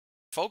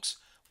Folks,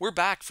 we're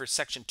back for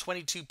section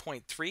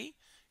 22.3,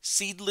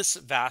 seedless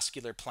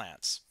vascular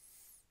plants.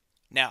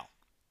 Now,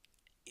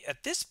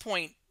 at this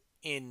point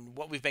in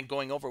what we've been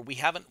going over, we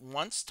haven't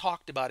once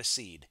talked about a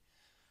seed.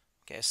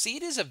 Okay, a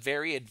seed is a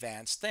very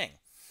advanced thing.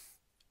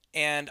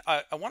 And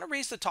I want to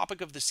raise the topic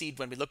of the seed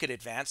when we look at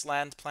advanced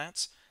land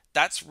plants.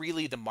 That's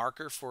really the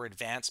marker for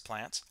advanced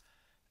plants.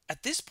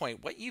 At this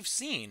point, what you've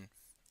seen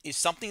is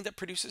something that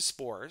produces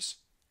spores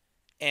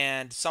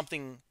and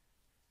something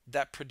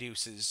that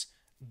produces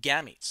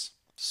gametes,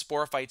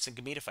 sporophytes and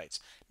gametophytes.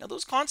 Now,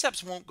 those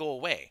concepts won't go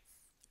away,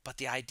 but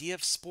the idea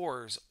of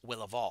spores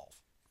will evolve.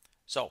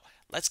 So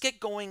let's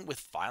get going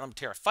with phylum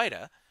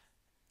Pterophyta,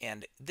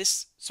 and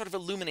this sort of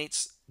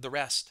illuminates the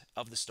rest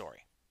of the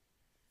story.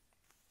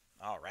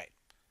 All right.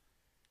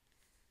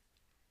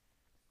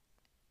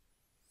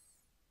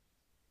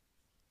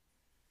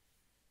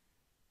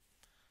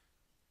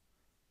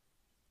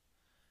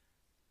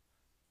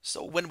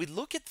 So when we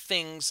look at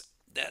things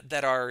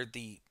that are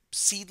the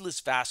seedless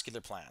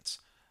vascular plants,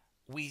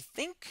 we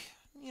think,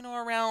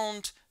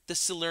 around the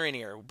Silurian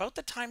era, about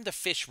the time the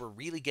fish were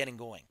really getting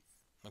going.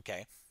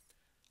 Okay,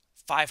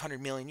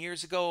 500 million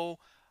years ago,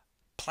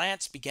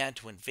 plants began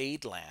to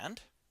invade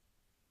land.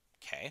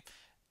 Okay,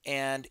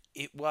 and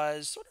it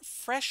was sort of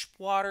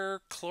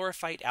freshwater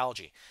chlorophyte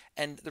algae.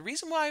 And the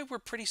reason why we're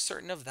pretty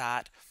certain of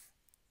that,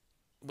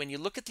 when you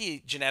look at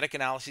the genetic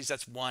analyses,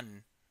 that's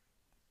one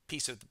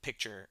piece of the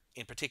picture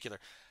in particular.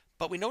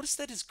 But we notice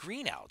that it's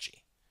green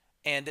algae,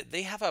 and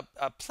they have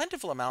a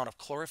plentiful amount of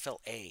chlorophyll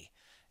A.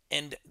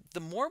 And the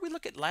more we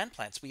look at land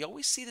plants, we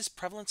always see this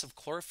prevalence of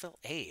chlorophyll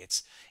A.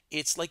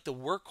 It's like the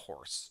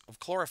workhorse of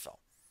chlorophyll.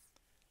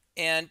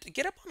 And to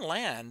get up on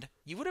land,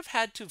 you would have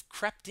had to have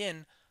crept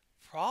in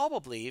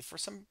probably for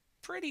some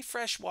pretty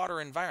freshwater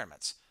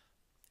environments.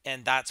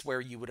 And that's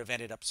where you would have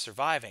ended up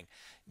surviving.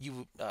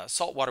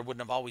 Saltwater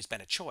wouldn't have always been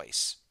a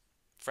choice.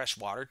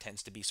 Freshwater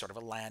tends to be sort of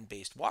a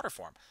land-based water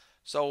form.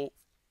 So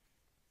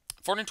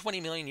 420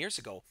 million years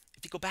ago,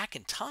 if you go back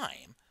in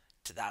time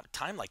to that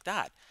time like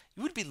that,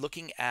 you would be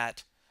looking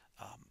at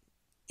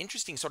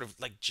interesting sort of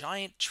like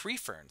giant tree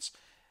ferns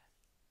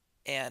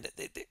and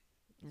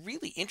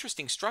really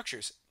interesting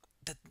structures.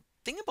 The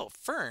thing about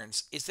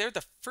ferns is they're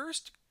the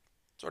first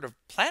sort of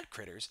plant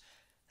critters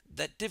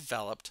that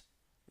developed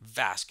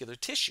vascular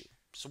tissue.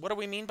 So what do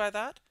we mean by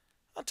that?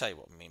 I'll tell you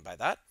what we mean by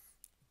that.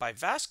 By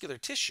vascular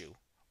tissue,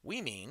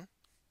 we mean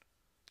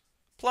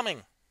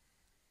plumbing.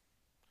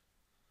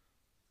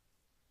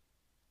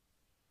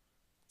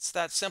 It's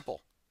that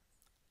simple.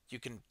 You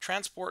can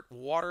transport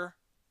water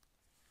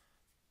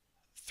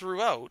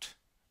throughout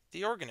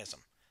the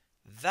organism.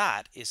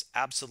 That is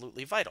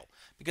absolutely vital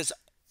because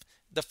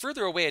the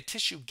further away a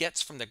tissue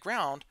gets from the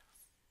ground,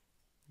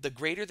 the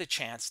greater the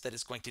chance that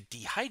it's going to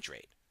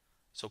dehydrate.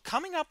 So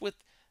coming up with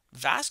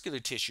vascular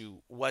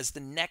tissue was the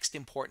next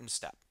important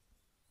step.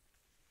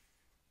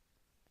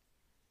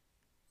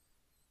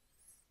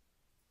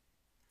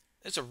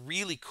 It's a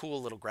really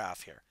cool little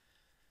graph here.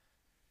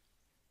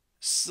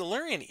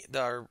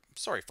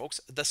 Sorry folks,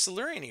 the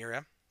Silurian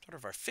era, sort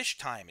of our fish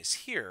time, is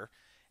here,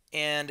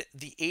 and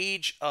the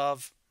age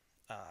of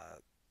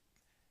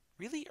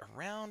really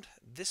around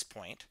this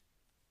point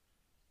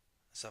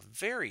is a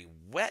very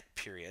wet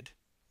period.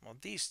 Well,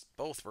 these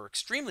both were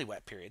extremely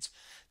wet periods.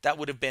 That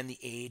would have been the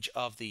age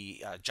of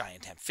the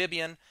giant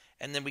amphibian,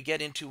 and then we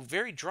get into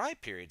very dry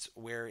periods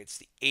where it's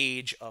the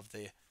age of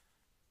the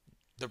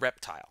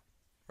reptile,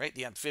 right?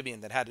 The amphibian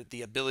that had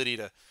the ability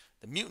to,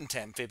 the mutant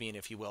amphibian,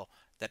 if you will,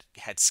 that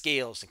had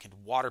scales and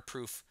could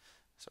waterproof,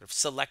 sort of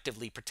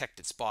selectively protect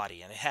its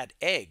body. And it had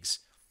eggs,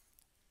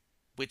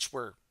 which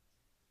were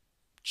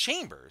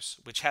chambers,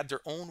 which had their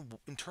own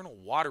internal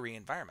watery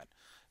environment.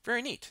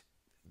 Very neat.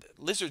 The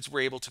lizards were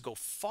able to go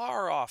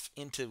far off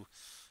into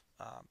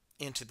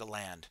the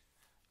land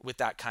with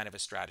that kind of a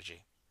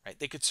strategy, right?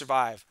 They could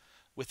survive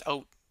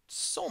without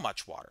so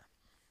much water.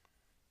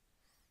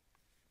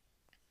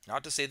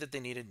 Not to say that they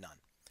needed none.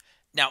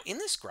 Now, in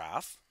this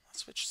graph,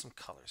 let's switch some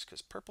colors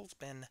because purple's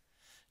been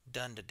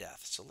done to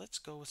death. So let's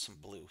go with some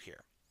blue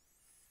here.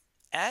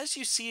 As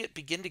you see it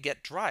begin to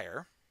get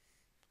drier,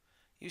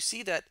 you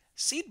see that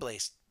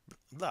seed-based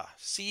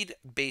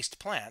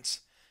plants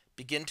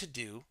begin to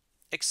do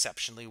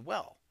exceptionally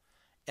well.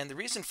 And the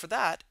reason for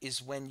that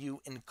is when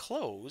you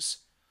enclose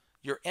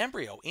your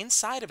embryo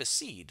inside of a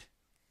seed,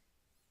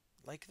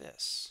 like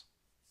this,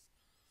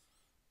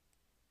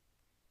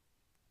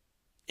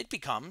 it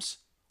becomes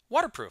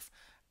waterproof.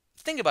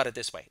 Think about it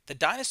this way. The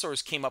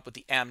dinosaurs came up with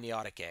the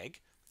amniotic egg.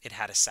 It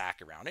had a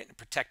sac around it and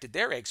protected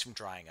their eggs from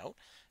drying out.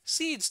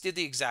 Seeds did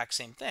the exact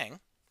same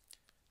thing.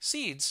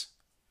 Seeds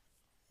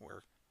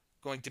were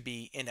going to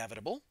be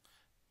inevitable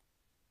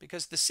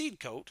because the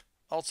seed coat,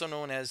 also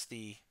known as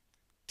the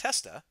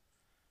testa,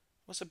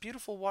 was a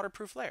beautiful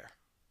waterproof layer.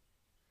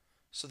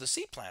 So the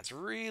seed plants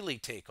really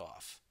take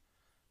off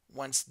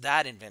once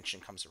that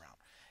invention comes around.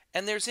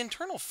 And there's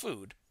internal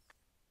food.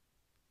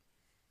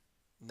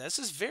 This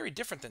is very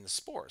different than the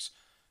spores.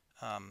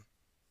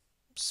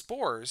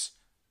 Spores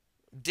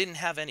didn't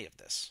have any of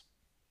this.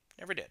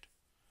 Never did.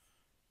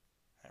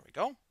 There we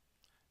we go.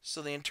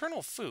 So the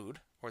internal food,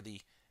 or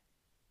the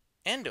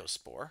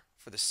endospore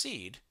for the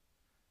seed,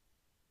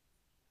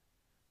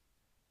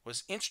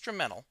 was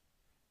instrumental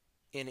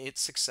in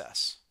its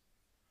success,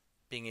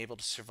 being able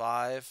to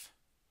survive,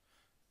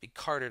 be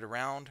carted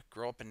around,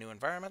 grow up in new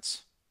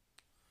environments.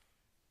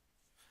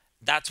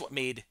 That's what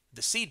made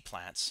the seed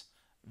plants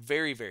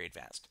very, very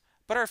advanced.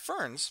 But our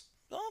ferns,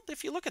 well,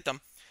 if you look at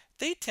them,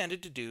 they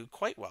tended to do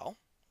quite well.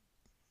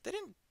 They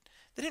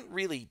didn't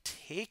really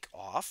take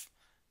off,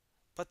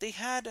 but they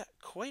had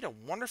quite a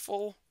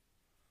wonderful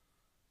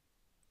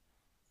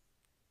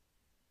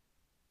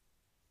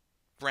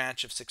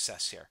branch of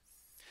success here.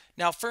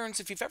 Now, ferns,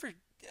 if you've ever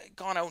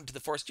gone out into the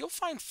forest, you'll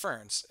find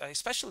ferns. I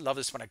especially love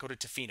this when I go to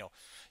Tofino.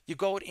 You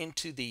go out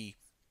into the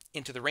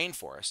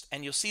rainforest,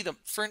 and you'll see the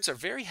ferns are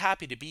very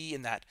happy to be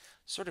in that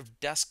sort of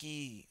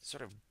dusky,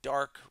 sort of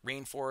dark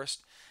rainforest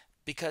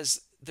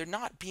because they're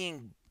not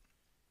being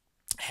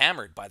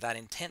hammered by that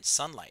intense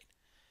sunlight.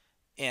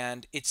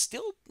 And it's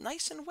still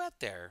nice and wet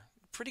there.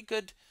 Pretty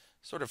good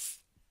sort of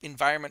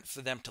environment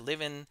for them to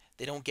live in.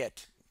 They don't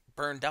get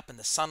burned up in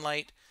the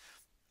sunlight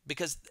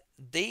because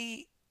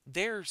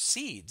their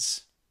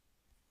seeds,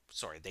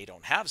 sorry, they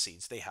don't have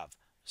seeds, they have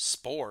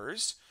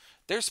spores.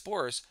 Their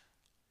spores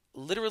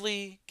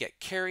literally get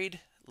carried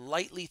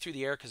lightly through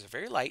the air because they're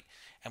very light,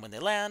 and when they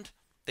land,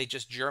 they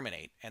just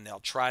germinate and they'll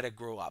try to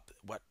grow up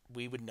what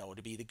we would know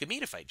to be the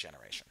gametophyte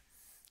generation.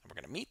 And we're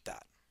going to meet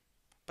that.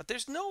 But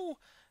there's no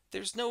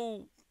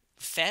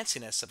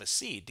fanciness of a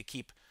seed to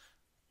keep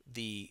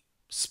the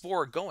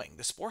spore going.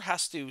 The spore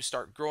has to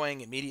start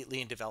growing immediately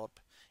and develop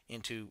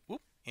into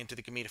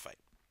the gametophyte.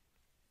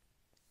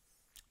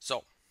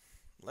 So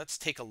let's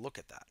take a look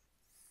at that.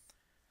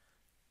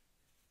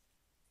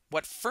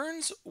 What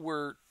ferns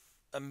were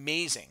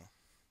amazing,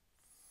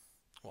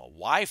 well,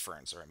 why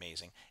ferns are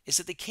amazing, is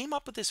that they came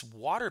up with this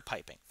water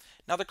piping.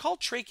 Now they're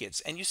called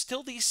tracheids, and you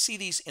still see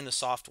these in the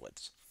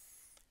softwoods.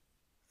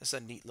 This is a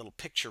neat little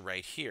picture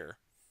right here.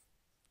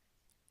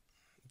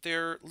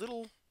 They're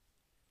little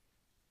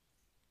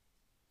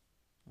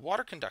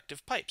water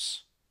conductive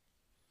pipes.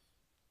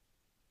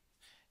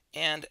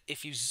 And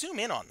if you zoom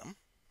in on them,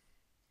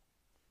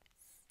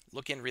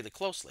 look in really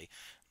closely,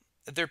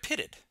 they're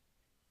pitted.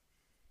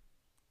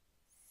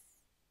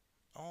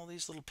 All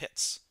these little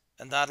pits.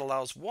 And that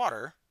allows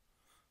water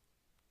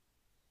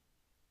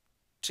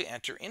to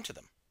enter into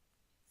them.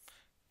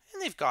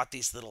 And they've got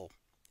these little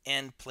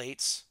end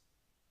plates.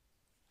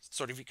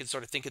 You can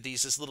sort of think of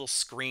these as little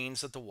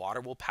screens that the water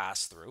will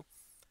pass through.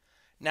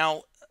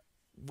 Now,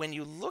 when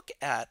you look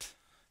at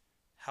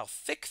how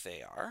thick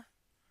they are,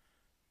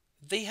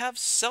 they have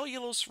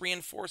cellulose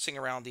reinforcing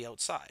around the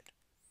outside.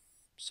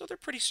 So they're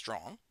pretty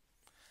strong.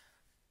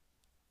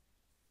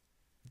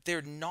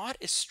 They're not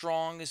as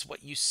strong as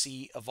what you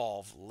see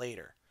evolve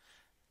later.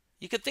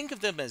 You could think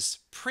of them as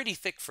pretty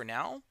thick for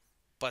now,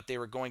 but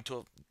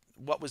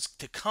what was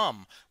to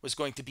come was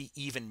going to be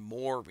even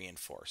more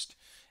reinforced.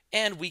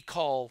 And we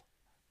call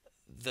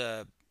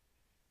the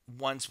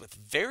ones with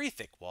very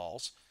thick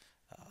walls,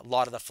 a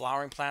lot of the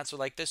flowering plants are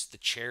like this, the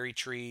cherry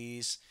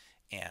trees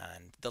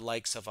and the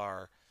likes of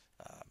our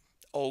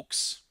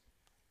oaks.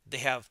 They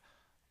have,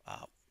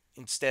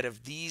 instead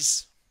of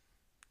these,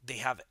 they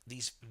have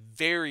these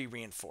very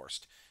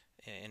reinforced.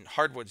 In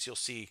hardwoods, you'll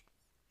see,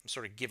 I'm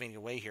sort of giving it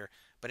away here,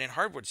 but in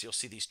hardwoods, you'll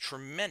see these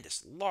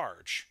tremendous,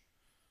 large,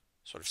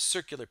 sort of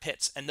circular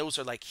pits, and those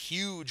are like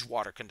huge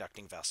water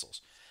conducting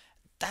vessels.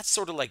 That's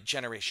sort of like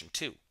generation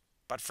 2.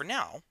 But for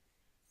now,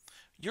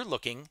 you're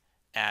looking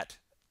at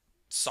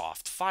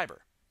soft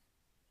fiber.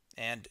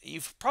 And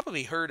you've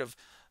probably heard of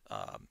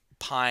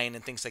pine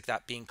and things like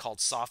that being called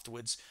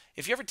softwoods.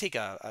 If you ever take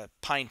a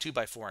pine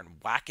 2x4 and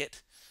whack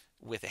it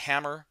with a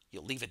hammer,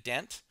 you'll leave a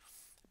dent.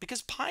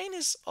 Because pine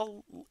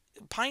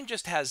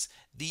just has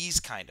these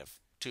kind of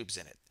tubes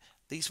in it.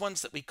 These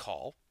ones that we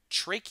call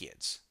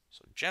tracheids.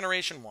 So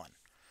generation 1.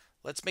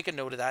 Let's make a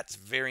note of that. It's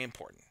very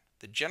important.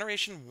 The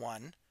generation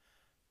 1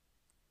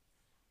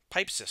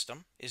 pipe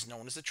system is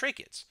known as the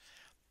tracheids.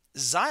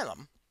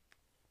 Xylem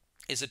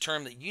is a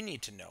term that you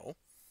need to know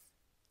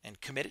and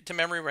commit it to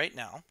memory right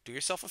now. Do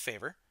yourself a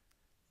favor.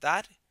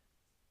 That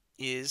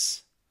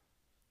is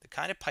the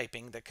kind of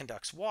piping that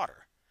conducts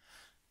water.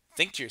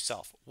 Think to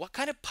yourself, what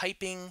kind of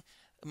piping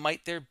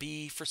might there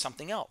be for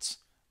something else?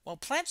 Well,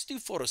 plants do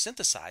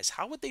photosynthesize.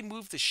 How would they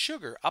move the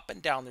sugar up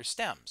and down their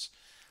stems?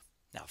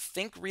 Now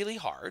think really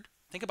hard.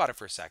 Think about it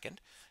for a second.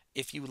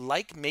 If you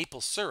like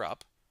maple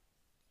syrup,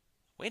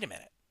 wait a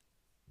minute.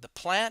 The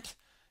plant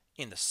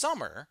in the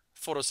summer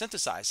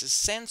photosynthesizes,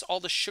 sends all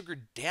the sugar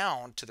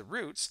down to the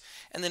roots,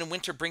 and then in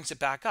winter brings it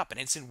back up. And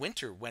it's in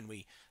winter when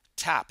we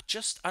tap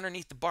just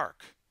underneath the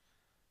bark.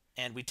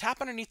 And we tap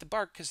underneath the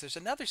bark because there's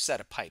another set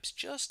of pipes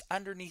just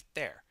underneath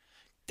there.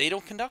 They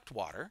don't conduct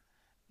water,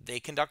 they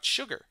conduct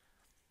sugar.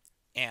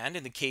 And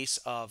in the case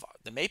of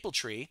the maple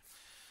tree,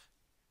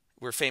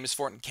 we're famous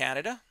for it in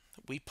Canada,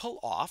 we pull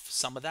off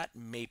some of that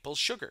maple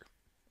sugar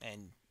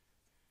and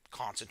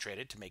concentrate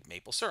it to make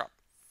maple syrup.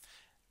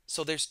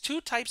 So there's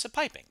two types of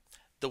piping.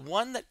 The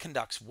one that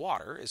conducts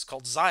water is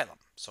called xylem.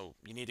 So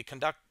you need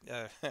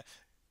to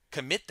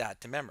commit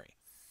that to memory.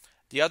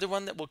 The other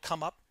one that will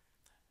come up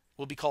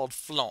will be called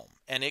phloem,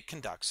 and it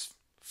conducts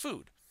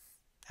food.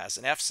 Has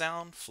an F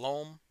sound,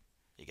 phloem.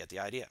 You get the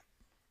idea.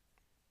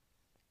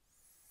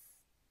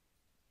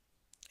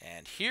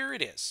 And here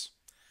it is.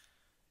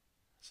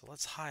 So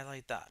let's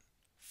highlight that.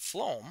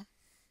 Phloem,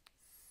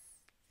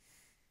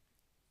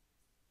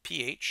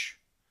 pH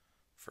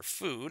for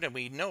food, and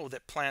we know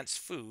that plants'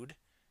 food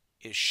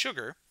is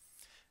sugar.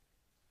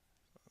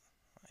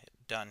 I'll hit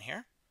done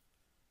here.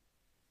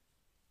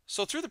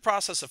 So through the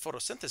process of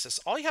photosynthesis,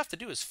 all you have to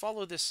do is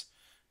follow this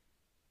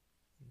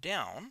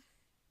down,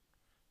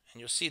 and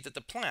you'll see that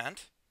the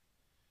plant,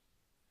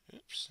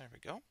 oops, there we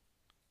go,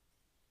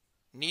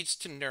 needs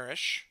to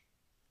nourish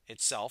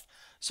itself.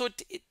 So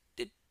it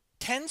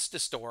tends to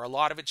store a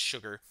lot of its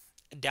sugar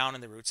down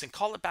in the roots and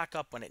call it back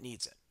up when it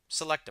needs it,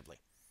 selectively.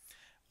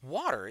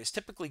 Water is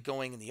typically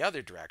going in the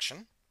other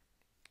direction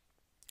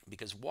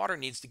because water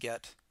needs to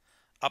get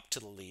up to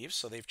the leaves,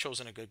 so they've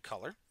chosen a good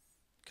color.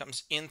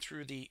 Comes in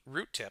through the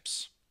root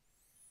tips,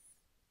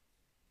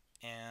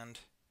 and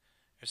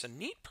there's a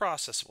neat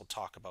process we'll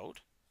talk about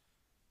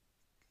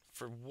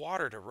for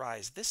water to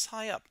rise this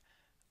high up,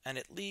 and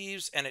it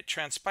leaves and it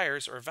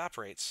transpires or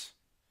evaporates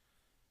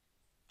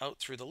out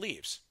through the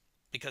leaves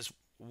because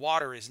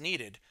water is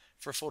needed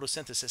for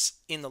photosynthesis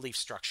in the leaf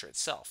structure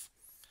itself.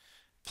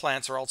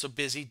 Plants are also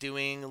busy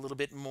doing a little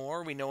bit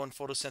more. We know in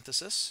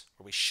photosynthesis,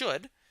 or we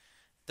should,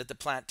 that the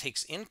plant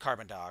takes in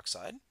carbon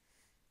dioxide.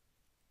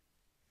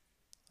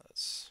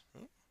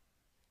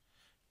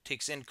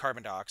 Takes in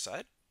carbon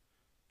dioxide.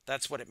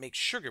 That's what it makes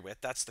sugar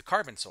with. That's the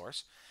carbon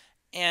source.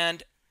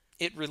 And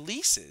it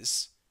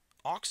releases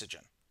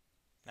oxygen.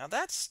 Now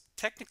that's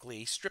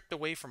technically stripped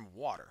away from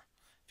water,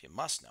 if you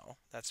must know.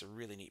 That's a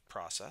really neat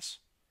process.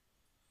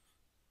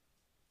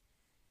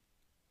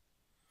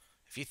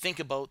 If you think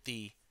about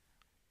the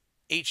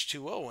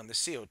H2O and the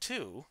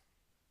CO2,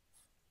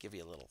 give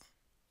you a little,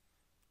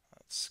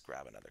 let's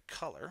grab another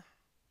color.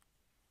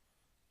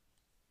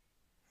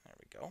 There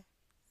we go.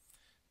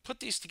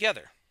 Put these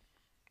together.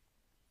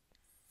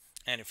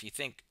 And if you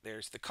think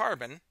there's the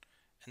carbon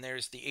and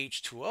there's the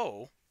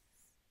H2O,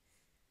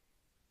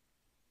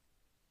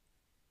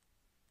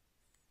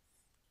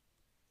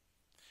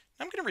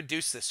 I'm going to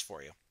reduce this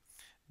for you.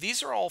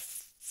 These are all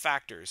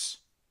factors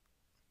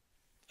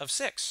of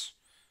 6.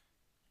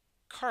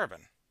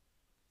 Carbon,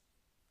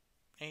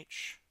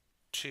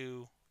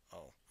 H2O.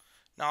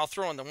 Now I'll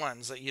throw in the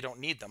ones that you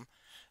don't need them,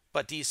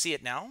 but do you see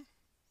it now?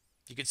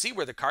 You can see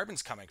where the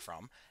carbon's coming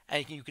from,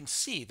 and you can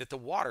see that the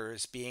water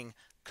is being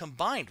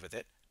combined with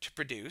it to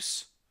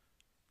produce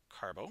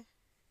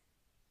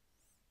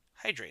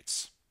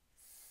carbohydrates.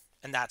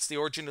 And that's the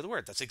origin of the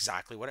word. That's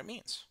exactly what it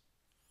means.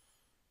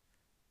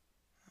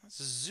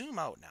 Let's zoom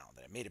out now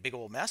that I made a big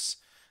old mess.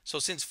 So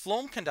since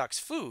phloem conducts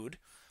food,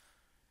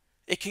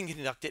 it can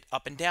conduct it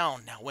up and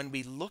down. Now, when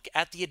we look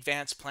at the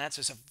advanced plants,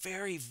 there's a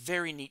very,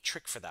 very neat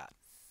trick for that.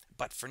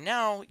 But for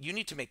now, you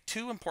need to make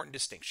 2 important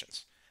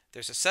distinctions.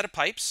 There's a set of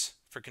pipes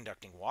for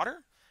conducting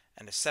water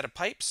and a set of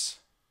pipes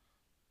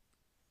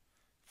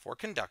for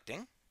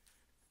conducting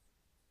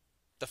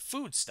the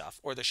food stuff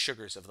or the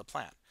sugars of the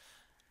plant.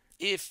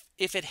 If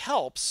it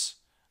helps,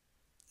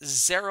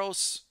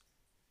 xeros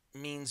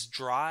means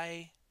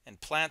dry and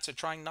plants are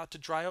trying not to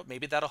dry out.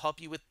 Maybe that'll help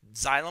you with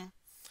xylem.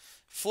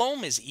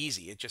 Phloem is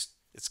easy.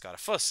 It's got a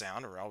fuss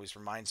sound, or always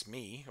reminds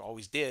me,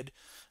 always did,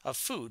 of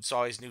food, so I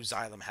always knew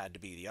xylem had to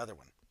be the other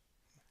one.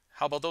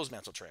 How about those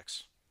mental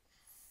tricks?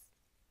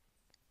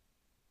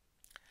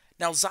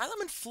 Now, xylem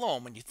and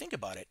phloem, when you think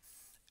about it,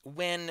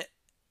 when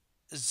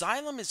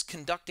xylem is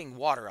conducting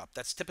water up,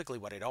 that's typically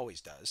what it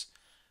always does,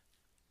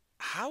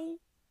 how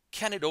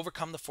can it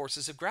overcome the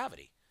forces of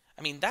gravity?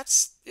 I mean,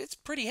 it's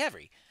pretty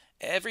heavy.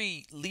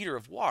 Every liter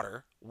of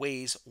water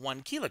weighs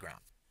 1 kilogram.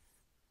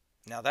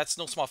 Now, that's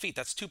no small feat.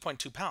 That's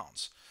 2.2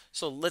 pounds.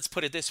 So let's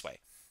put it this way.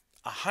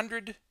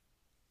 100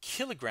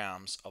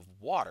 kilograms of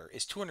water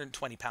is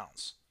 220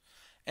 pounds.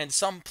 And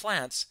some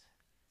plants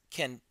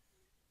can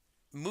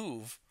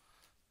move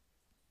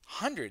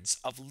hundreds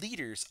of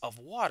liters of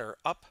water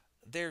up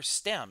their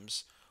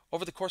stems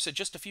over the course of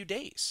just a few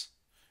days.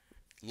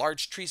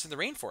 Large trees in the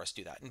rainforest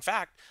do that. In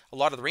fact, a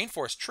lot of the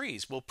rainforest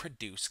trees will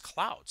produce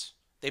clouds.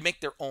 They make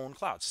their own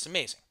clouds. It's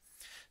amazing.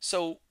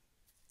 So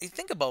you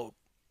think about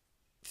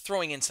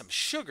throwing in some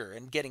sugar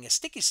and getting a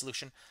sticky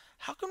solution.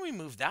 How can we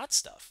move that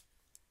stuff?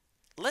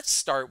 Let's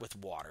start with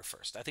water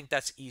first. I think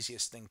that's the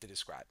easiest thing to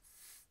describe.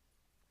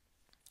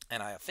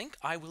 And I think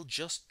I will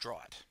just draw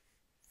it.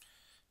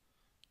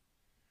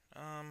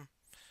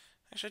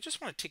 Actually, I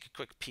just want to take a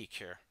quick peek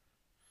here.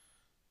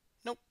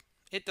 Nope,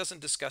 it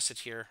doesn't discuss it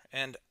here.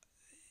 And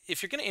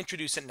if you're going to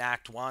introduce it in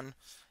Act 1,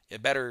 you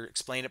better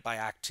explain it by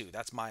Act 2.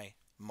 That's my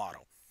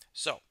motto.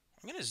 So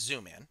I'm going to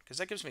zoom in because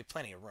that gives me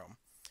plenty of room.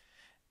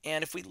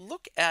 And if we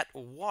look at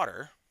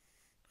water,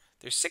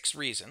 there's 6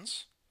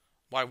 reasons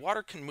why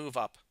water can move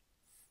up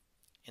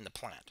in the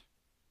plant.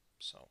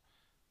 So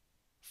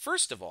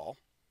first of all,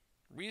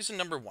 reason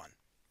number 1.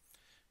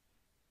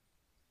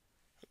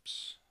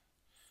 Oops.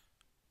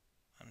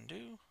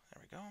 Undo.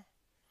 There we go.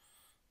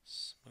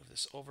 Let's move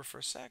this over for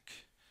a sec.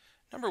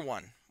 Number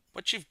one,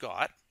 what you've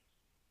got.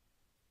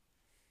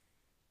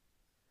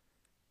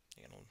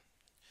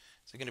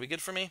 Is it going to be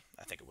good for me?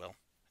 I think it will.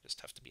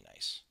 Just have to be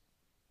nice.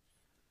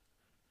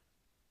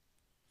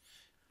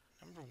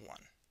 Number one.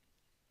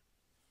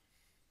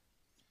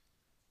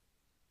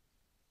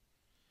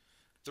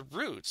 The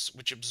roots,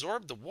 which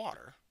absorb the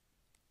water,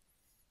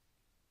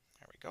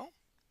 there we go,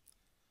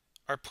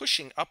 are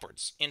pushing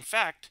upwards. In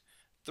fact,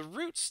 the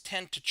roots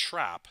tend to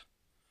trap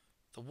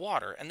the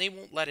water and they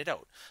won't let it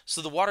out.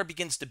 So the water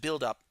begins to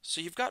build up.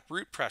 So you've got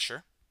root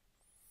pressure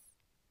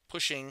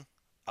pushing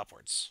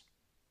upwards.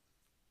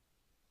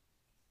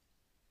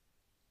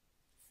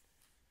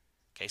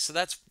 Okay, so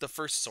that's the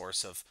first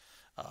source of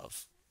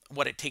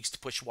what it takes to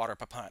push water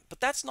up a plant.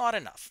 But that's not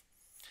enough.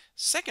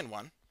 Second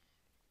one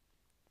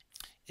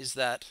is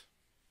that,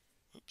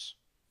 oops,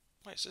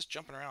 why is this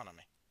jumping around on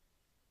me?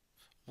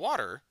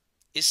 Water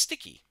is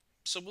sticky.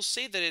 So we'll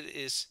say that it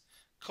is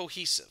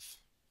cohesive.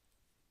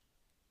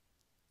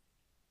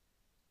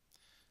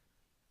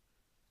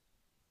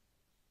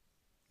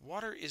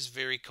 Water is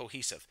very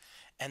cohesive.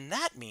 And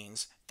that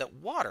means that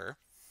water,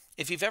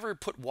 if you've ever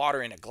put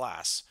water in a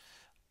glass,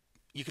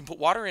 you can put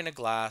water in a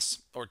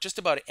glass or just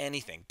about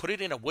anything. Put it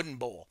in a wooden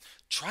bowl.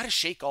 Try to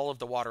shake all of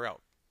the water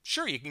out.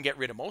 Sure, you can get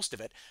rid of most of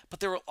it, but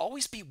there will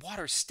always be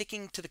water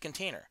sticking to the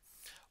container.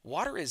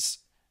 Water is,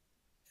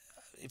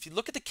 if you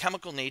look at the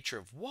chemical nature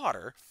of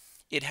water,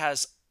 it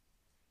has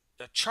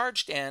a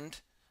charged end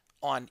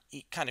on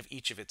kind of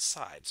each of its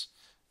sides.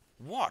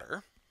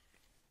 Water,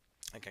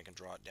 I think I can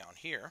draw it down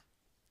here.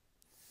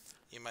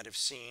 You might have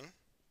seen,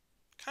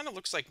 kind of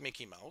looks like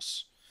Mickey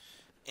Mouse.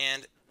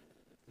 And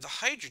the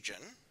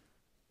hydrogen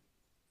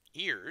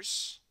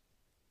ears,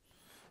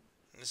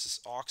 and this is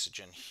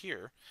oxygen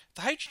here,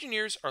 the hydrogen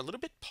ears are a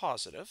little bit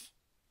positive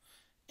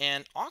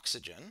and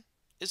oxygen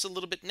is a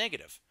little bit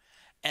negative.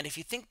 And if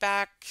you think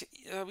back,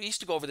 we used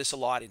to go over this a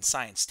lot in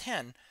Science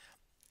 10,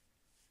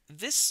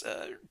 this,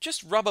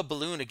 just rub a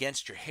balloon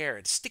against your hair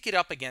and stick it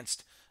up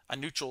against a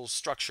neutral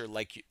structure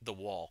like the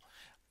wall.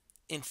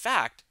 In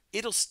fact,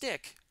 it'll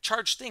stick,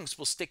 charged things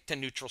will stick to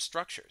neutral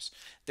structures.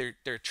 They're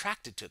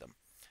attracted to them.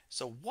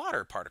 So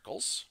water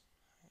particles,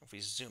 if we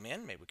zoom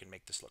in, maybe we can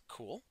make this look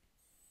cool.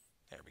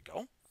 There we go.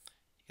 You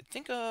could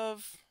think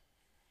of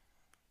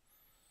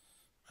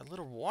our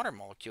little water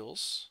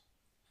molecules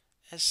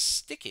as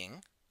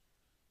sticking,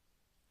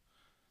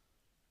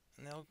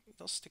 and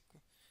they'll stick,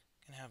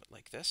 can have it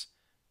like this.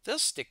 They'll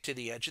stick to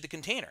the edge of the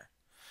container.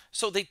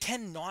 So they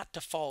tend not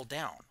to fall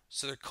down.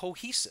 So they're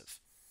cohesive.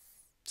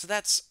 So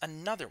that's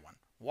another one.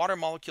 Water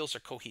molecules are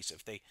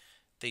cohesive.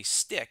 They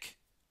stick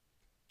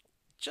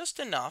just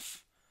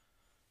enough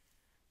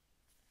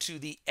to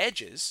the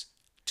edges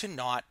to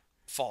not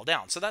fall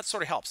down. So that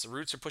sort of helps. The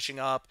roots are pushing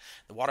up.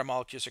 The water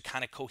molecules are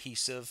kind of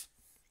cohesive.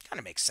 Kind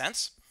of makes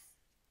sense.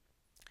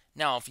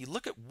 Now, if you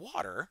look at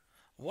water,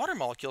 water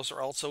molecules are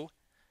also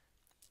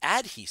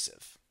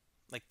adhesive.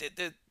 Like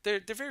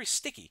they're very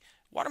sticky.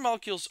 Water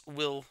molecules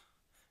will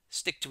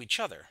stick to each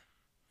other.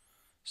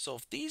 So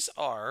if this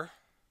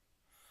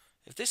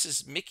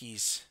is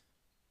Mickey's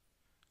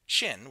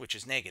chin, which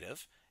is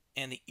negative,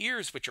 and the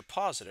ears, which are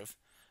positive,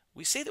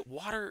 we say that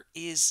water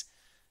is,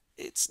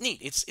 it's neat.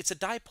 It's a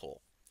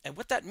dipole. And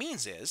what that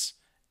means is,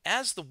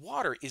 as the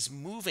water is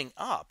moving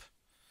up,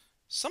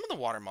 some of the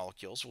water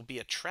molecules will be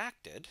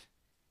attracted.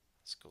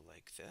 Let's go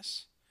like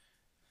this.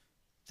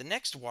 The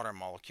next water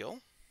molecule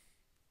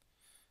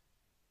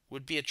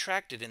would be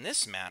attracted in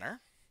this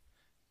manner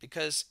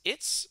because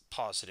its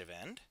positive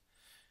end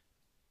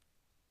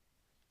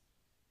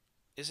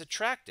is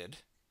attracted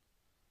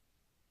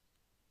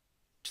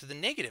to the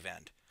negative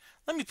end.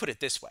 Let me put it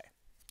this way.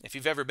 If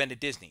you've ever been to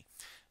Disney,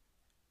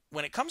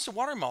 when it comes to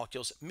water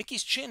molecules,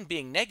 Mickey's chin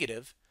being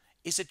negative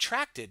is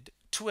attracted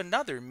to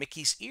another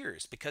Mickey's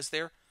ears because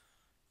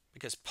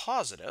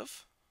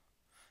positive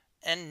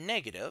and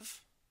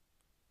negative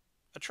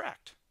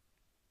attract.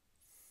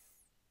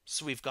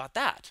 So we've got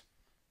that.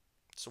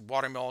 So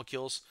water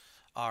molecules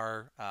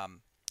are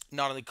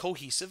not only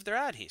cohesive, they're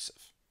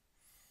adhesive.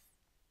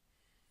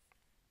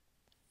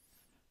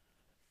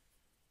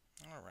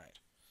 All right.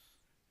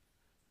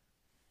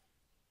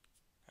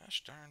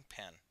 Gosh darn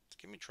pen. It's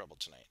giving me trouble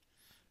tonight.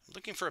 I'm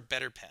looking for a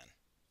better pen.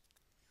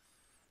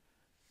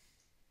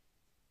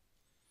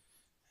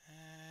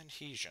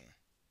 Adhesion.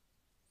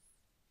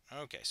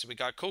 Okay, so we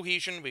got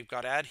cohesion, we've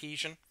got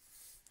adhesion.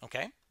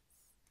 Okay,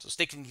 so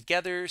sticking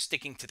together,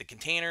 sticking to the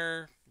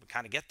container, we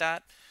kind of get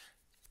that.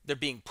 They're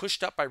being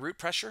pushed up by root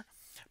pressure.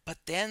 But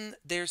then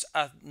there's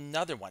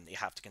another one that you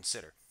have to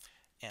consider.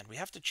 And we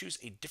have to choose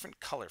a different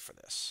color for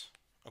this.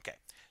 Okay,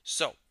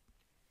 so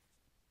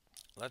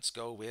let's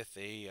go with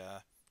a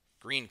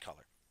green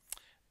color.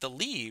 The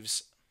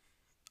leaves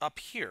up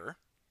here,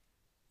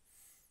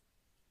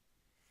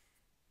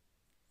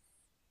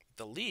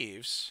 the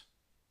leaves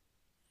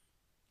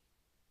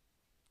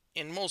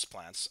in most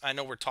plants, I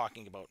know we're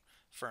talking about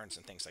ferns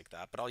and things like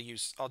that, but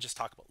I'll just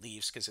talk about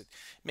leaves because it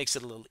makes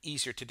it a little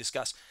easier to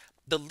discuss.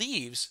 The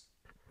leaves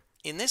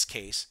In this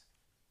case,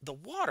 the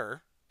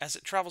water, as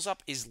it travels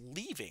up, is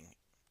leaving.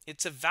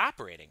 It's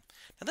evaporating.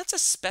 Now, that's a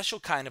special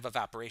kind of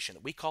evaporation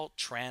that we call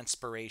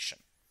transpiration.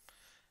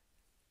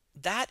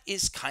 That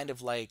is kind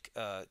of like,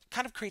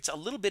 kind of creates a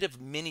little bit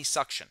of mini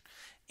suction.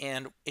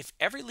 And if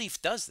every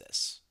leaf does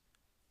this,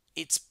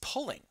 it's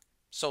pulling.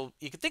 So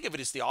you can think of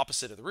it as the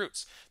opposite of the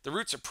roots. The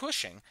roots are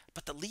pushing,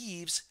 but the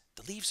leaves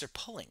are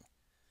pulling.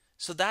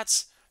 So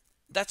that's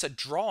a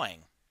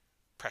drawing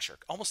pressure,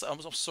 almost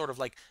sort of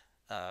like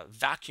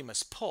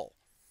vacuumous pull.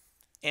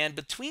 And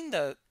between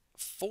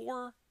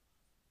four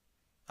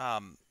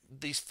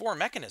these four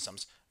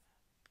mechanisms,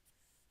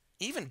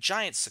 even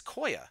giant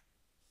sequoia,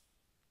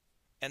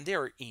 and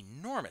they're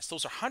enormous,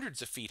 those are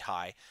hundreds of feet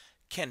high,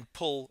 can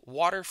pull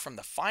water from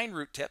the fine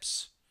root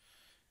tips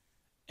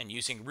and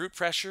using root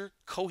pressure,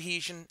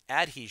 cohesion,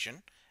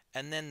 adhesion,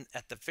 and then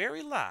at the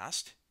very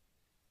last,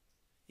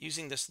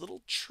 using this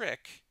little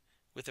trick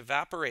with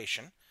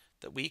evaporation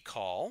that we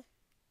call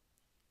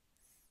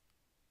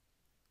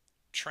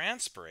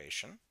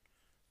transpiration,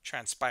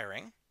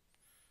 transpiring,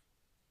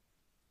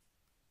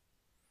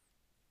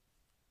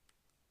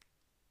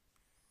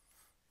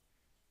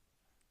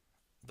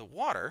 the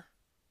water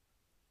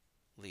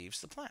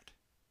leaves the plant.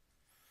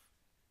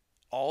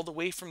 All the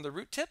way from the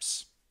root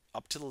tips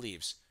up to the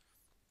leaves.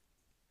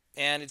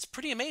 And it's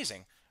pretty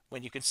amazing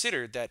when you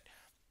consider that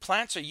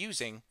plants are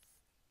using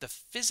the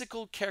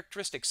physical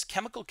characteristics,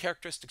 chemical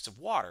characteristics of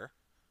water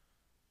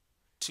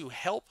to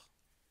help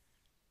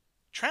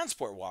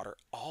transport water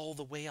all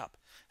the way up.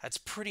 That's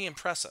pretty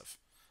impressive.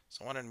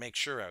 So I wanted to make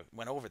sure I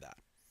went over that.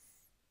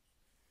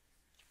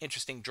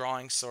 Interesting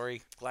drawing.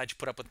 Sorry. Glad you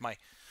put up with my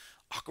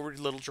awkward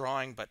little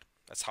drawing, but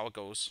that's how it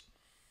goes.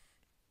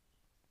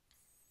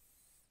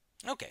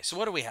 Okay, so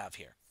what do we have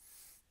here?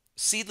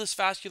 Seedless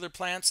vascular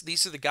plants.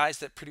 These are the guys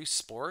that produce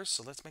spores.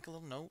 So let's make a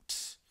little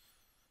note.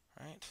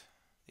 Right?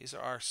 These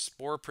are our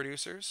spore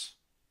producers.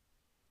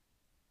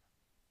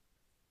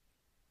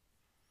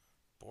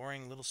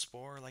 Boring little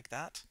spore like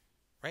that,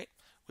 right?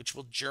 Which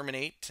will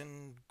germinate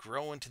and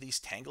grow into these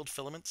tangled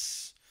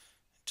filaments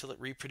until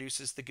it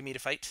reproduces the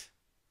gametophyte.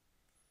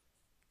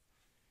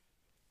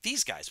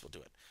 These guys will do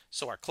it.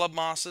 So our club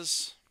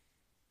mosses,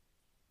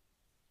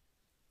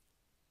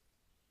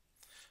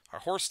 our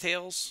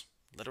horsetails,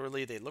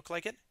 literally they look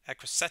like it,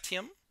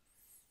 acrocetium,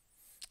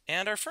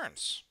 and our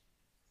ferns,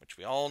 which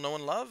we all know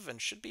and love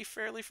and should be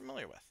fairly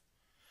familiar with.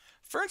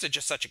 Ferns are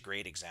just such a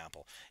great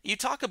example. You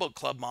talk about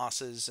club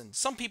mosses, and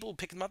some people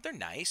pick them up. They're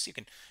nice.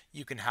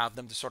 You can have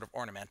them to sort of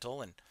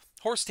ornamental. And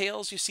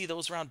horsetails, you see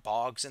those around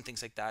bogs and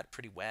things like that,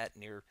 pretty wet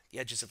near the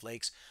edges of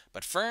lakes.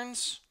 But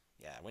ferns,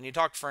 yeah, when you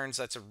talk ferns,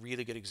 that's a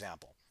really good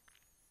example.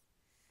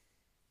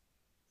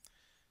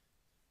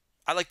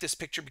 I like this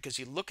picture because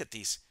you look at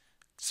these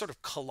sort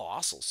of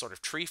colossal sort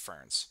of tree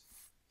ferns.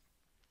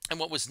 And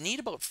what was neat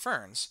about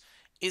ferns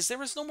is there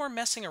was no more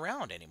messing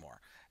around anymore.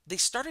 They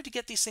started to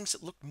get these things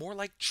that looked more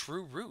like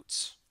true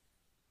roots.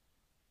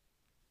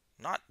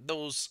 Not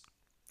those,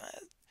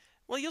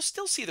 well, you'll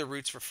still see the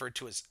roots referred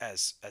to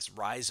as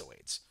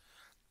rhizoids.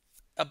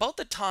 About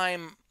the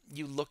time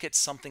you look at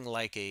something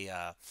like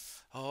I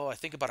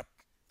think about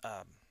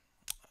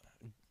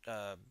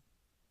uh,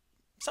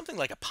 something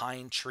like a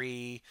pine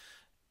tree.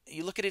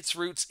 You look at its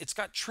roots, it's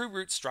got true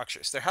root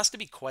structures. There has to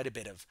be quite a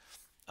bit of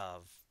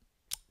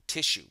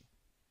tissue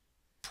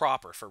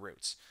proper for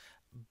roots.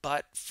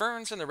 But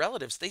ferns and their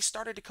relatives, they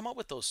started to come up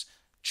with those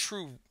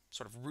true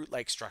sort of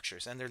root-like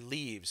structures and their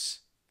leaves,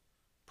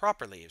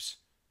 proper leaves,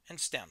 and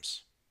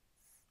stems.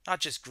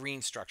 Not just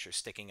green structures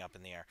sticking up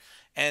in the air.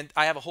 And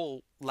I have a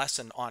whole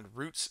lesson on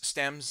roots,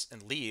 stems,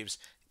 and leaves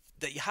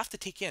that you have to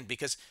take in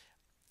because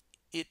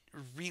it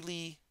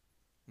really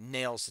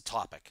nails the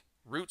topic.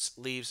 Roots,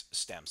 leaves,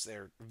 stems.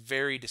 They're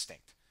very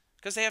distinct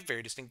because they have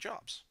very distinct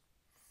jobs.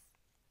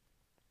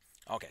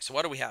 Okay, so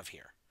what do we have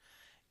here?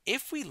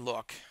 If we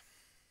look,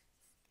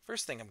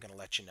 first thing I'm going to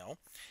let you know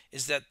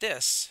is that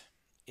this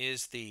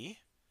is the,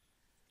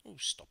 oh,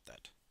 stop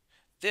that.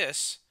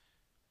 This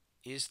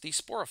is the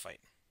sporophyte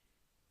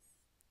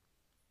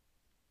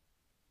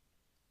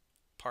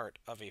part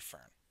of a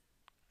fern.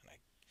 And I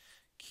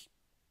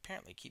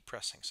apparently keep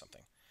pressing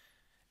something.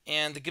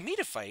 And the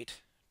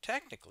gametophyte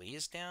technically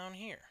is down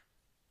here.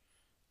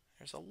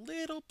 There's a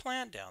little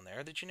plant down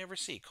there that you never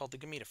see called the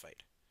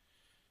gametophyte.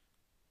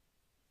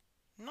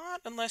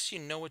 Not unless you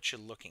know what you're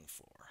looking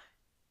for.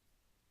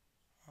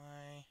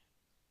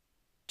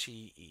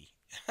 I-T-E.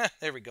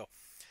 There we go.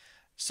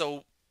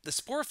 So the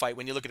sporophyte,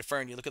 when you look at a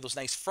fern, you look at those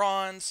nice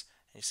fronds,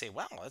 and you say,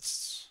 wow,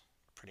 that's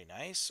pretty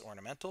nice,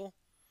 ornamental.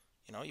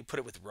 You know, you put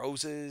it with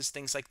roses,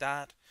 things like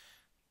that.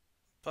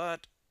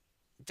 But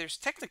there's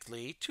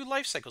technically two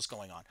life cycles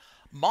going on.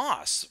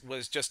 Moss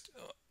was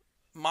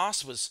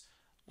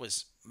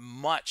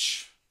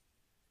much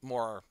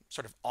more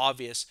sort of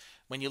obvious.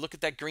 When you look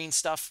at that green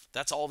stuff,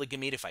 that's all the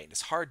gametophyte.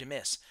 It's hard to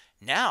miss.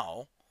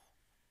 Now,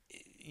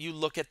 you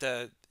look at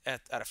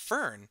at a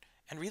fern,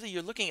 and really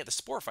you're looking at the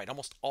sporophyte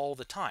almost all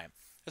the time.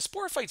 The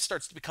sporophyte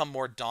starts to become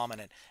more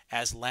dominant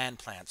as land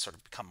plants sort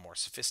of become more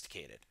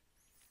sophisticated.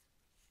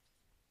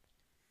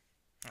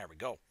 There we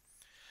go.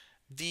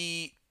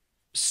 The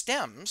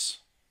stems,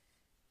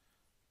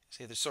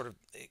 see, they're sort of,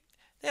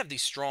 they have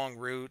these strong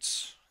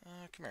roots.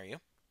 Come here, you.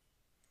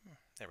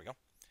 There we go.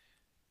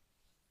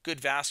 Good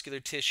vascular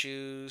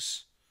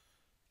tissues,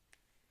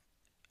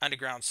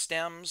 underground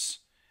stems.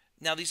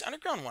 Now, these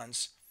underground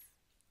ones,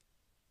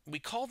 we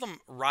call them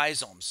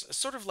rhizomes.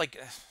 Sort of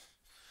like,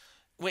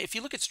 if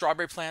you look at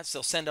strawberry plants,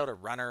 they'll send out a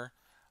runner.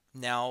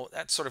 Now,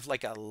 that's sort of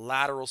like a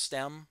lateral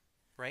stem,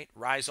 right?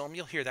 Rhizome,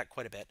 you'll hear that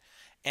quite a bit.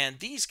 And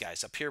these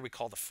guys up here we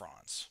call the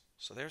fronds.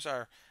 So there's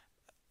our,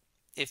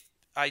 if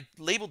I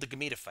labeled the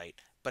gametophyte,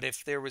 but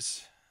if it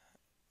was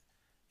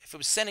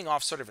sending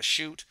off sort of a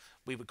shoot,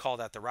 we would call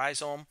that the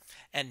rhizome.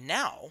 And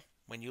now,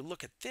 when you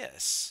look at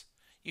this,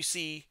 you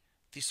see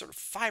these sort of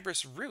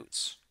fibrous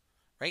roots,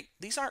 right?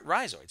 These aren't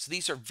rhizoids.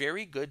 These are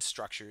very good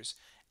structures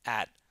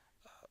at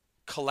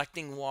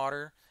collecting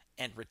water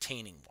and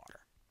retaining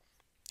water.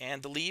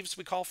 And the leaves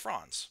we call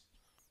fronds.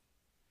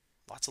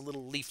 Lots of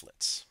little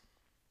leaflets.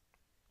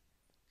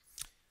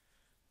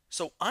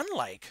 So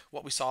unlike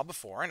what we saw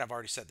before, and I've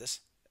already said this,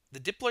 the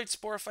diploid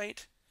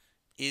sporophyte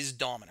is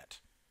dominant.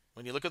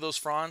 When you look at those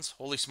fronds,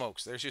 holy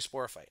smokes, there's your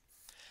sporophyte.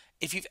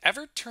 If you've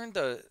ever turned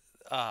the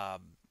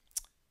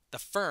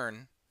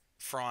fern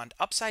frond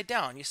upside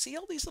down, you see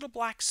all these little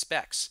black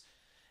specks.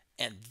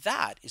 And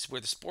that is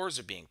where the spores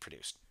are being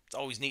produced. It's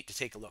always neat to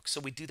take a look. So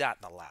we do that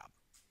in the lab.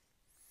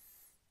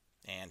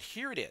 And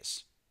here it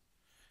is.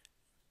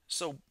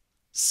 So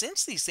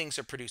since these things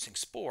are producing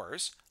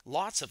spores,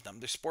 lots of them,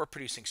 they're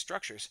spore-producing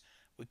structures,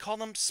 we call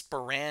them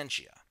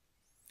sporangia.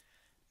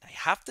 Now you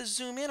have to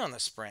zoom in on the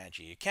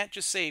sporangia. You can't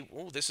just say,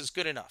 oh, this is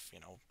good enough, you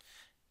know.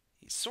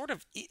 Sort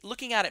of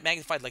looking at it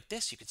magnified like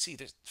this, you can see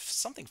there's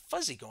something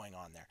fuzzy going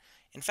on there.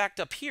 In fact,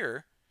 up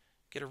here,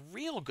 get a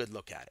real good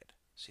look at it.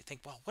 So you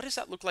think, well, what does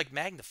that look like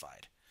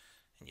magnified?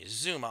 And you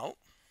zoom out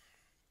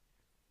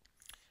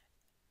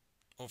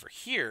over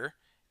here,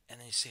 and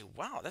then you say,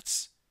 wow,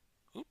 that's,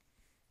 oop,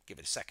 give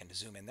it a second to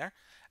zoom in there.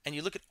 And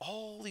you look at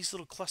all these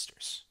little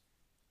clusters,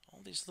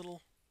 all these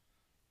little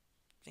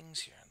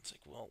things here. And it's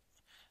like, well,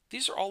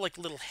 these are all like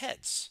little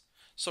heads.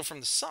 So from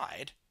the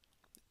side,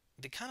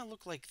 they kind of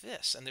look like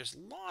this, and there's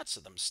lots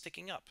of them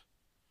sticking up.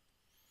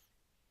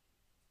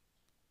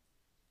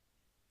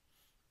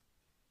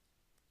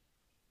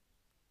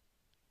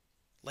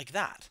 Like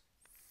that.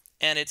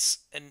 And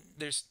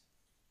there's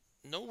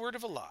no word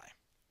of a lie.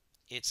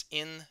 It's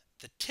in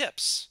the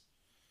tips,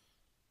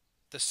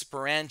 the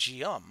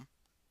sporangium,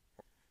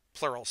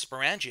 plural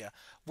sporangia,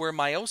 where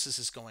meiosis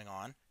is going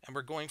on, and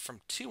we're going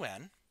from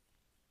 2N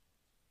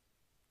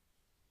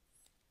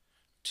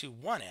to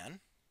 1N,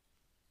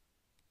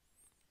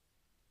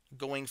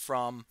 going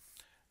from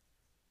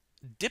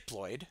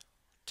diploid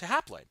to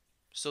haploid,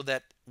 so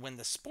that when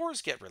the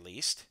spores get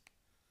released,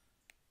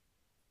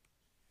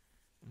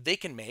 they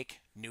can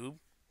make new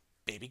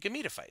baby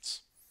gametophytes.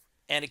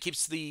 And it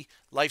keeps the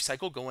life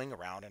cycle going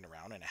around and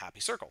around in a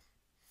happy circle.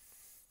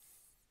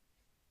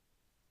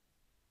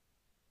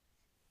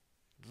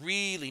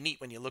 Really neat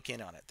when you look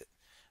in on it.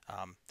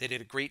 They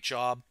did a great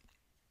job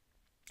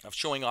of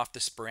showing off the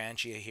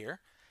sporangia here.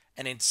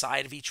 And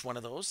inside of each one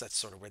of those, that's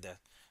sort of where the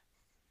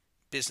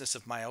business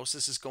of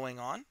meiosis is going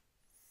on.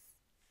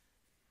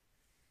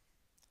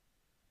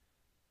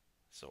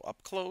 So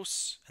up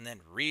close, and then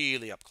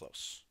really up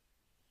close.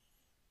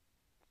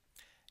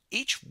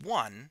 Each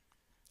one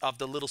of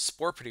the little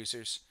spore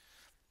producers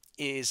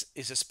is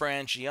a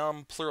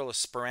sporangium, plural is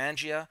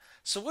sporangia.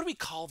 So what do we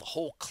call the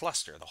whole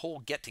cluster, the whole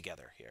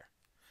get-together here?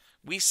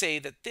 We say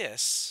that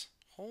this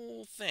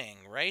whole thing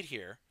right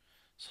here,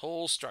 this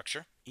whole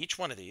structure, each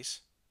one of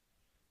these,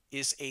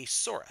 is a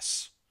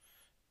sorus.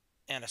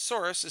 And a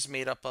sorus is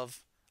made up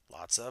of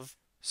lots of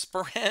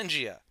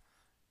sporangia.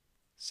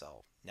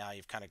 So now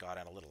you've kind of got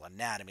a little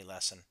anatomy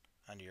lesson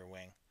under your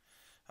wing.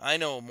 I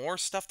know, more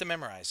stuff to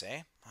memorize,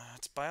 eh?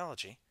 It's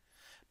biology.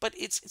 But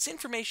it's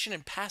information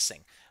in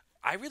passing.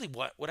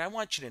 What I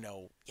want you to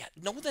know,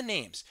 know the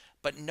names,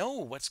 but know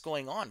what's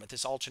going on with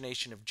this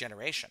alternation of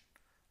generation.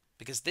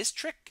 Because this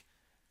trick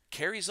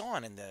carries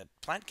on in the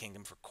plant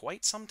kingdom for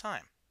quite some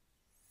time.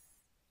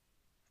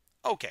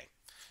 Okay,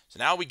 so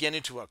now we get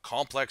into a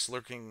complex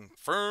lurking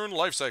fern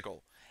life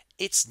cycle.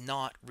 It's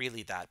not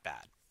really that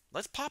bad.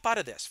 Let's pop out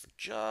of this for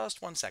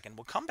just 1 second.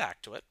 We'll come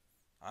back to it.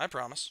 I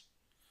promise.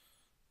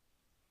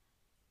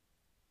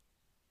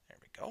 There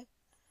we go. And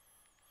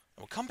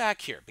we'll come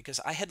back here because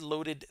I had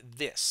loaded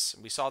this.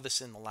 We saw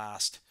this in the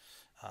last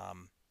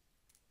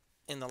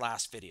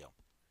video.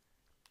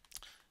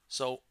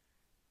 So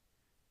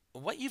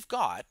what you've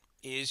got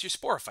is your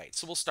sporophyte.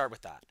 So we'll start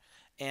with that.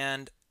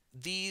 And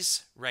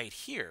these right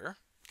here,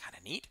 kind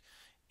of neat.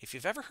 If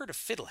you've ever heard of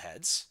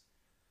fiddleheads,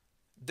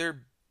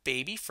 they're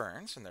baby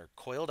ferns and they're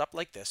coiled up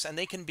like this, and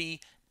they can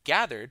be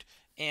gathered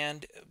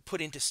and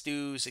put into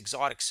stews,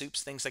 exotic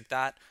soups, things like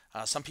that.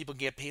 Some people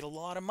get paid a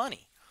lot of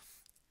money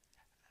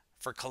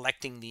for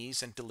collecting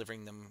these and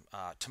delivering them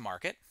to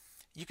market.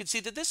 You can see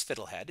that this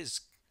fiddlehead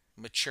is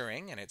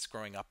maturing and it's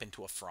growing up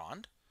into a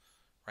frond,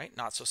 right?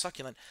 Not so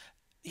succulent.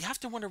 You have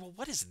to wonder, well,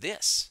 what is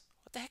this?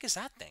 what the heck is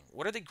that thing?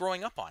 What are they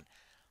growing up on?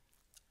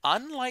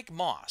 Unlike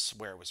moss,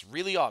 where it was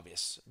really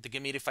obvious the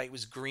gametophyte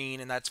was green,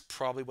 and that's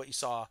probably what you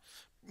saw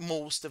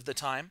most of the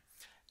time,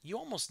 you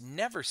almost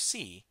never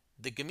see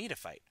the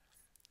gametophyte.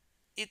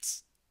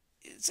 It's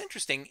it's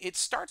interesting. It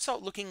starts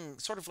out looking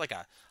sort of like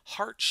a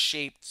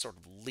heart-shaped sort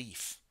of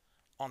leaf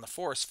on the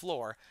forest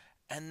floor,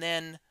 and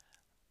then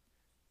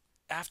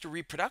after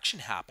reproduction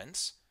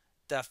happens,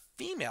 the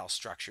female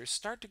structures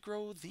start to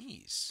grow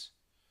these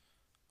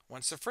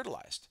once they're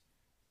fertilized.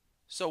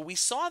 So we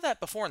saw that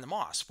before in the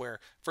moss where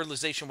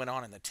fertilization went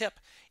on in the tip.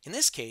 In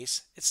this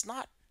case, it's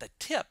not the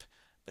tip,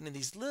 but in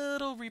these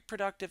little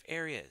reproductive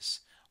areas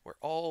where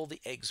all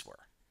the eggs were.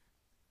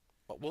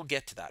 But we'll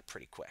get to that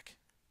pretty quick.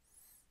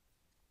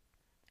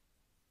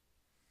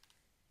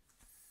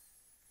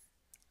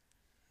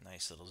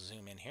 Nice little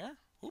zoom in here.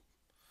 Oop.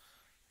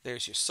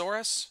 There's your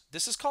sorus.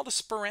 This is called a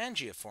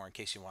sporangiophore in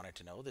case you wanted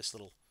to know. This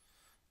little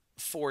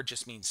phore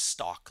just means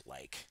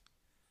stalk-like.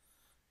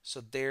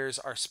 So there's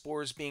our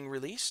spores being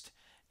released.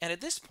 And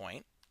at this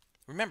point,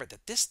 remember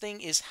that this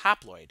thing is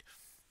haploid.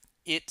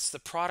 It's the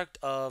product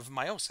of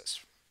meiosis.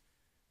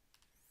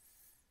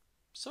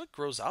 So it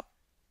grows up,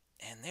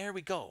 and there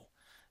we go.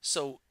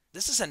 So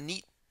this is a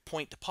neat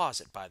point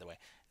deposit, by the way.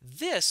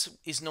 This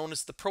is known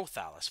as the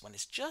prothallus when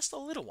it's just a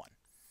little one.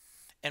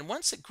 And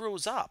once it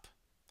grows up,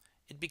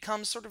 it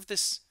becomes sort of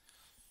this,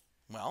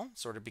 well,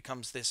 sort of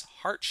becomes this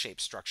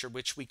heart-shaped structure,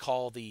 which we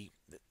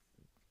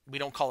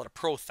don't call it a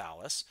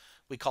prothallus,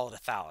 we call it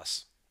a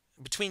thallus.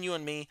 Between you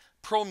and me,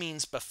 pro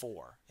means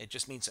before. It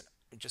just means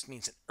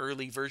an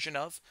early version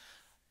of.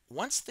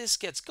 Once this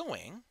gets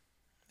going,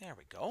 there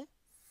we go,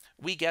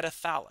 we get a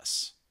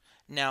thallus.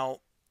 Now,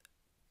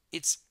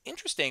 it's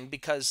interesting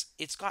because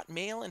it's got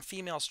male and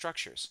female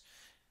structures.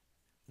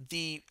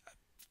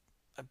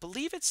 I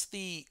believe it's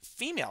the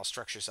female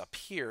structures up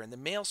here, and the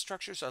male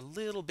structures are a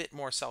little bit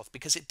more south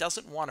because it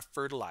doesn't want to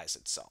fertilize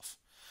itself.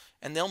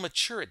 And they'll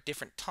mature at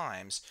different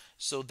times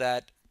so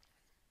that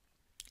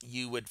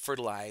you would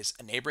fertilize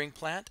a neighboring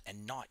plant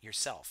and not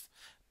yourself.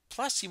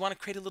 Plus, you want to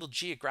create a little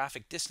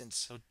geographic distance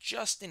so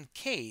just in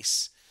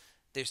case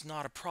there's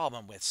not a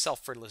problem with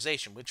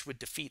self-fertilization, which would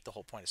defeat the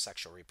whole point of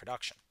sexual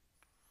reproduction.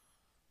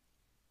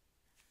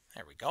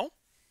 There we go.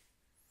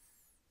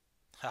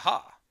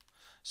 Haha.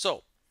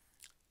 So,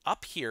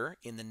 up here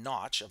in the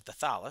notch of the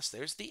thallus,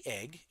 there's the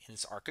egg in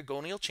its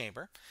archegonial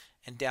chamber.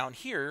 And down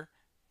here,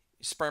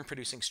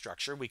 sperm-producing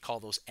structure, we call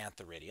those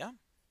antheridia.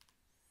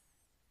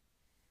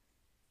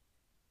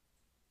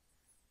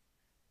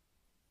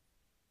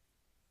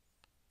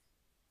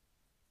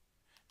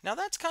 Now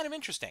that's kind of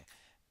interesting.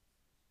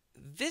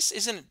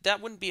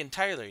 That wouldn't be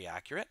entirely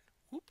accurate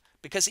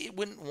because it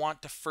wouldn't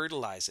want to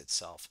fertilize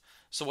itself.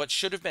 So what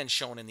should have been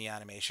shown in the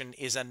animation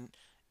is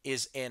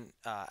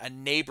a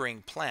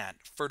neighboring plant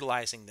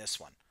fertilizing this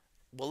one.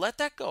 We'll let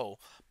that go,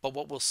 but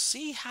what we'll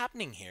see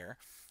happening here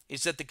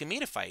is that the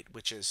gametophyte,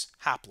 which is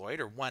haploid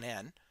or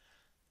 1N,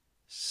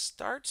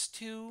 starts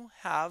to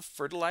have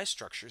fertilized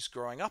structures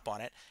growing up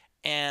on it,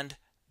 and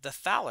the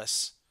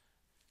thallus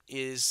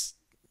is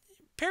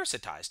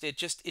parasitized. It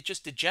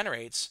just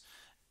degenerates,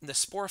 and the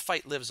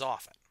sporophyte lives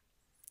off it.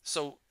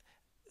 So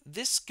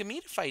this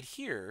gametophyte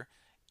here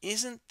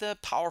isn't the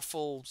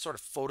powerful sort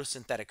of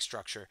photosynthetic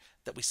structure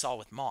that we saw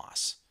with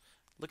moss.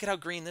 Look at how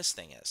green this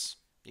thing is.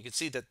 You can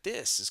see that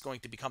this is going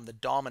to become the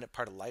dominant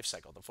part of the life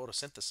cycle, the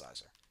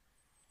photosynthesizer.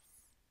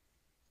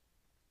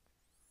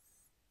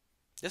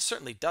 This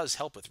certainly does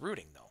help with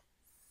rooting, though.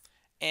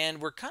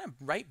 And we're kind of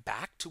right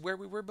back to where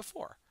we were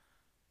before.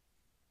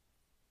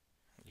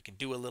 You can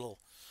do a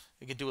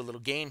little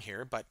game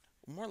here, but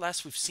more or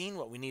less we've seen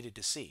what we needed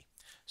to see.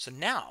 So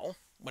now,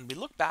 when we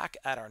look back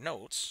at our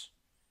notes,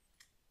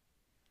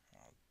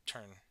 I'll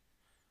turn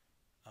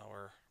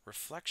our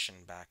reflection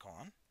back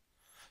on.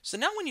 So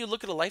now when you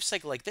look at a life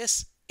cycle like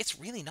this, it's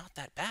really not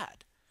that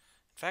bad.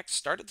 In fact,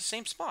 start at the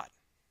same spot.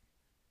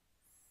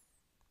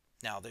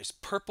 Now there's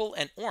purple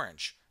and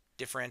orange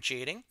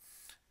differentiating.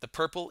 The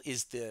purple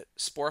is the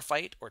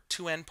sporophyte or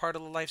 2N part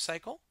of the life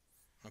cycle.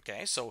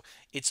 Okay, so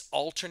it's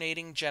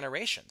alternating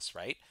generations,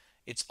 right?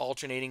 It's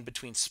alternating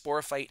between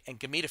sporophyte and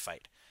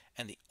gametophyte.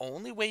 And the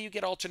only way you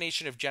get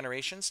alternation of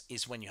generations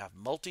is when you have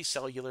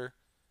multicellular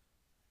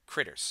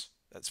critters.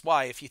 That's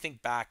why, if you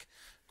think back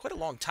quite a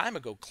long time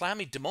ago,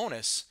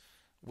 Chlamydomonas,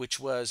 which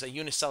was a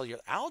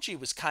unicellular algae,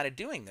 was kind of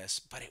doing this,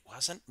 but it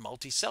wasn't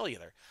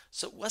multicellular.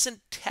 So it wasn't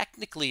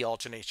technically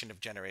alternation of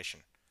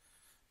generation.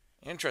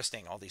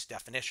 Interesting, all these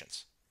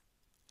definitions.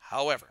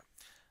 However,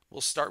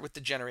 we'll start with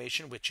the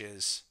generation, which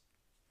is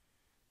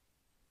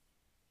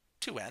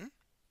 2N,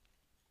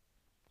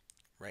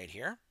 right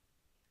here.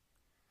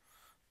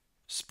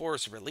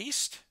 Spores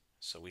released,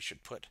 so we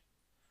should put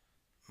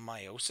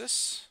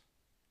meiosis.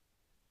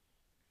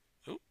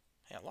 Oop,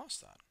 hey, I lost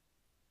that.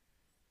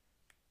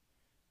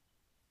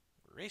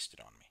 Erased it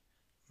on me.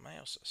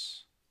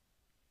 Meiosis.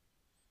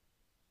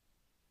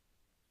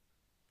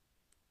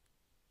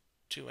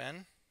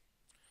 2N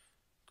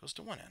goes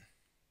to 1N.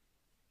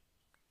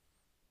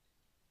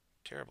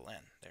 Terrible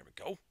N. There we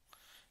go.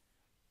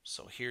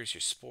 So here's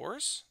your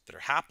spores that are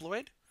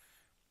haploid,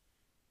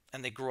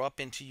 and they grow up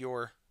into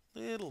your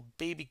little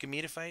baby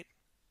gametophyte.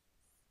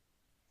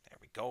 There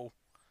we go.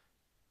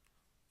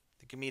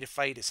 The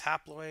gametophyte is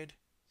haploid.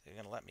 They're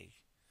going to let me...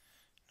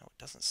 No, it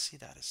doesn't see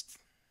that as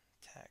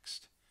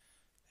text.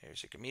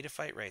 There's your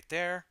gametophyte right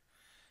there.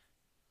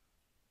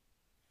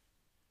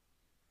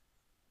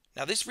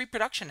 Now, this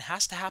reproduction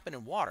has to happen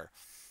in water.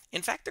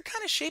 In fact, they're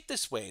kind of shaped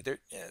this way.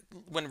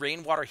 When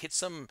rainwater hits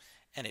them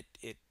and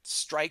it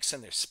strikes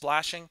and they're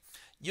splashing,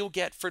 you'll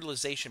get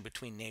fertilization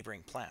between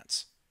neighboring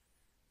plants.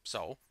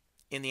 So,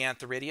 in the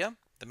Antheridia,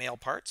 the male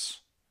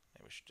parts,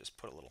 maybe we should just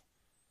put a little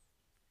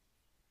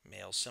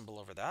male symbol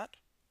over that.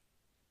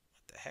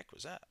 What the heck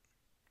was that?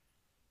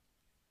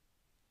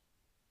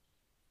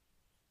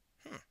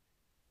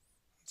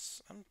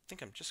 I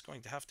think I'm just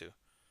going to have to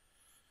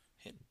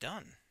hit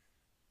done.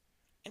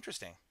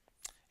 Interesting.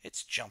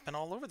 It's jumping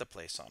all over the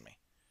place on me.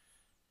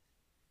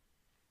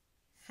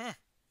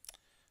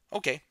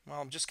 Okay, well,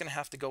 I'm just going to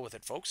have to go with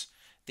it, folks.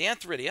 The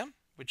Antheridia,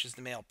 which is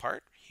the male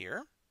part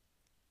here,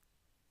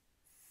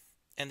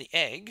 and the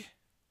egg,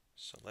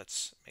 so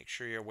let's make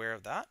sure you're aware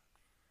of that.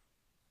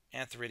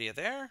 Antheridia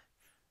there.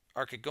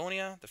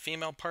 Archegonia, the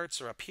female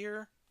parts are up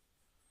here.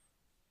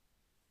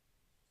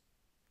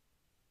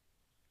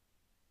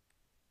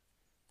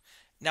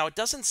 Now, it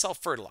doesn't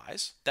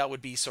self-fertilize. That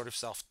would be sort of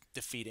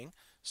self-defeating.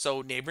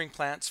 So neighboring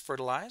plants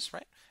fertilize,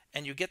 right?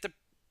 And you get the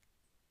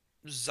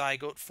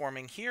zygote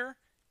forming here.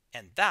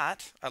 And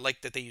that, I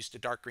like that they used a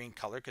dark green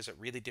color because it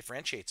really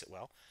differentiates it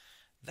well.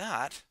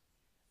 That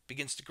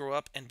begins to grow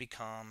up and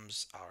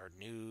becomes our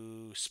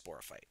new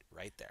sporophyte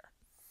right there.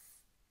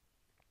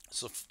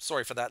 So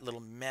sorry for that little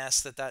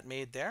mess that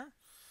made there.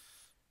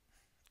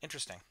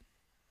 Interesting.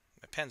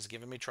 My pen's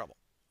giving me trouble.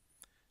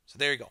 So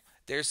there you go.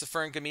 There's the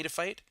fern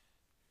gametophyte.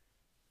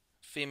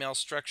 Female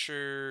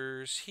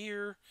structures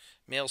here.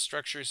 Male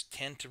structures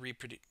tend to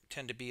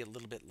be a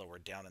little bit lower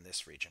down in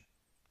this region.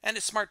 And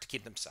it's smart to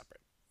keep them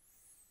separate.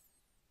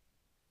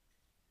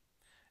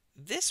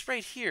 This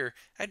right here,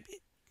 I'm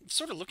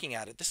sort of looking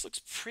at it, this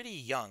looks pretty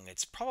young.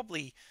 It's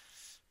probably,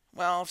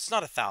 well, if it's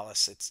not a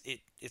thallus,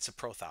 it's a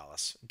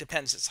prothallus. It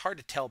depends. It's hard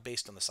to tell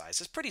based on the size.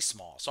 It's pretty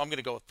small, so I'm going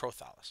to go with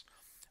prothallus.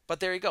 But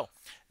there you go.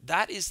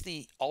 That is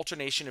the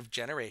alternation of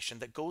generation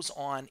that goes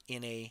on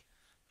in a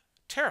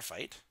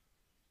pterophyte,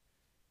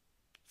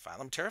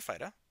 phylum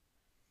Pterophyta,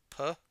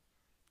 Ptero.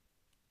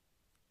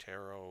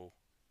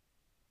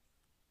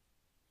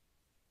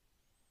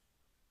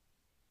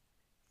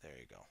 There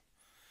you go.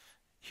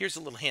 Here's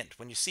a little hint.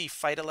 When you see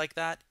phyta like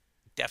that,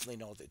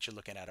 definitely know that you're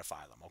looking at a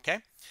phylum, okay?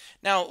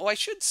 Now, I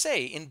should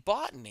say, in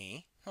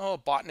botany,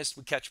 botanists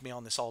would catch me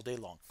on this all day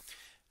long.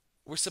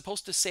 We're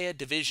supposed to say a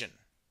division.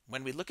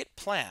 When we look at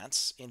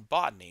plants in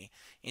botany,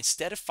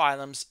 instead of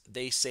phylums,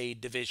 they say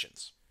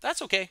divisions.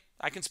 That's okay.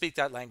 I can speak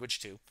that language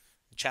too.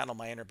 Channel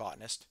my inner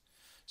botanist.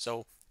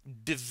 So,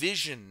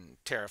 division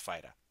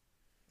Pterophyta.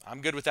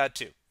 I'm good with that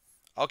too.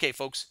 Okay,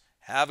 folks,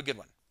 have a good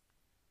one.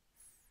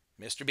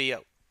 Mr. B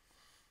out.